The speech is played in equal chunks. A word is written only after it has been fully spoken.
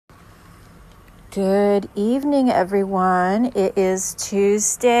Good evening, everyone. It is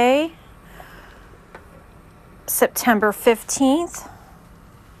Tuesday, September 15th,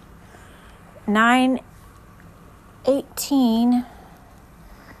 9:18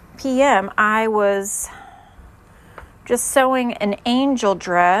 p.m. I was just sewing an angel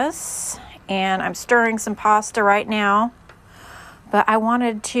dress, and I'm stirring some pasta right now. But I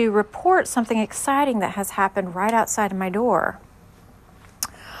wanted to report something exciting that has happened right outside of my door.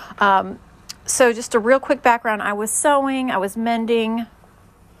 So just a real quick background. I was sewing, I was mending.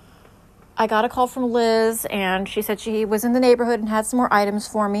 I got a call from Liz, and she said she was in the neighborhood and had some more items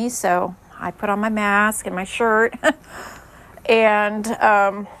for me. So I put on my mask and my shirt and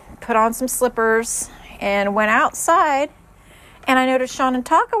put on some slippers and went outside. And I noticed Sean and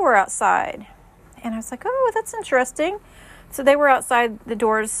Taka were outside. And I was like, oh, that's interesting. So they were outside the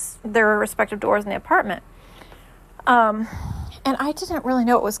doors, their respective doors in the apartment. And I didn't really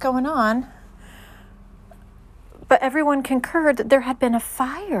know what was going on. But everyone concurred that there had been a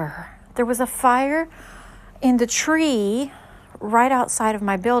fire. There was a fire in the tree right outside of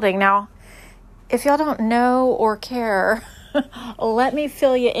my building. Now, if y'all don't know or care, let me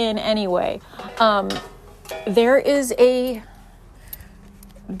fill you in anyway. There is a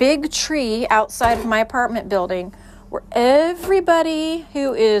big tree outside of my apartment building where everybody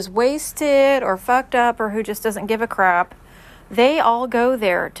who is wasted or fucked up or who just doesn't give a crap, they all go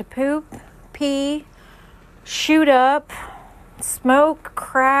there to poop, pee, shoot up, smoke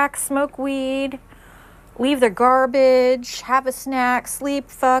crack, smoke weed, leave their garbage, have a snack,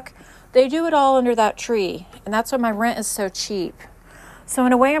 sleep, fuck. They do it all under that tree. And that's why my rent is so cheap. So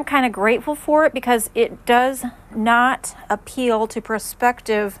in a way, I'm kind of grateful for it because it does not appeal to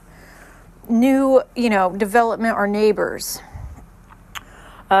prospective new, development or neighbors.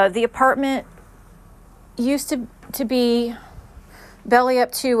 The apartment used to be belly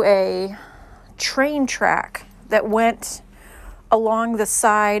up to a train track that went along the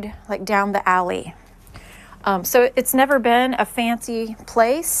side, like down the alley. So it's never been a fancy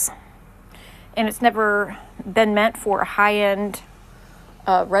place, and it's never been meant for a high-end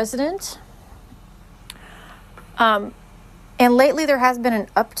resident. And lately there has been an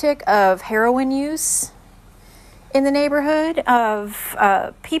uptick of heroin use in the neighborhood of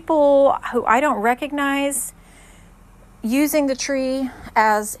people who I don't recognize using the tree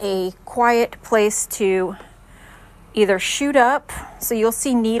as a quiet place to either shoot up. So you'll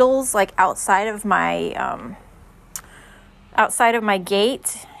see needles like outside of my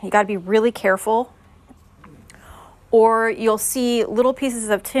gate. You got to be really careful. Or you'll see little pieces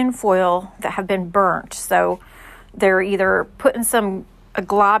of tinfoil that have been burnt. So they're either putting a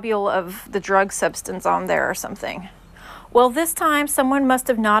globule of the drug substance on there or something. Well, this time someone must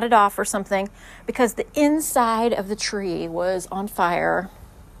have nodded off or something because the inside of the tree was on fire.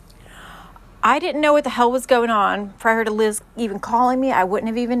 I didn't know what the hell was going on prior to Liz even calling me. I wouldn't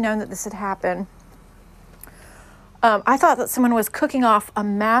have even known that this had happened. I thought that someone was cooking off a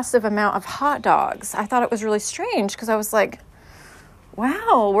massive amount of hot dogs. I thought it was really strange because I was like,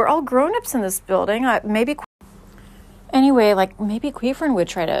 wow, we're all grown-ups in this building. Maybe Queefern would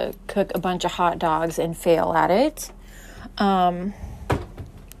try to cook a bunch of hot dogs and fail at it. I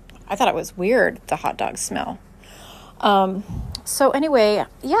thought it was weird, the hot dog smell. So anyway,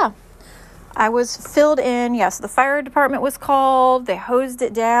 yeah, I was filled in. Yes, the fire department was called. They hosed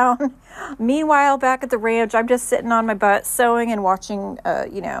it down. Meanwhile, back at the ranch, I'm just sitting on my butt sewing and watching,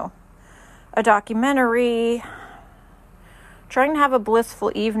 a documentary, trying to have a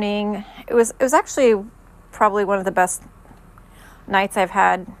blissful evening. It was actually probably one of the best nights I've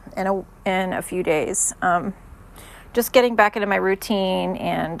had in a few days. Just getting back into my routine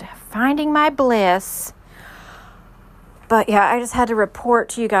and finding my bliss. But yeah, I just had to report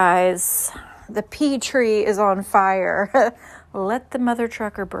to you guys, the pea tree is on fire. Let the mother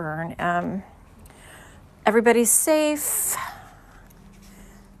trucker burn. Everybody's safe.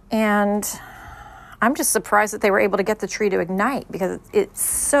 And I'm just surprised that they were able to get the tree to ignite because it's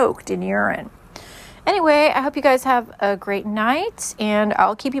soaked in urine. Anyway, I hope you guys have a great night, and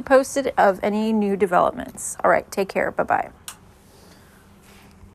I'll keep you posted of any new developments. All right, take care. Bye-bye.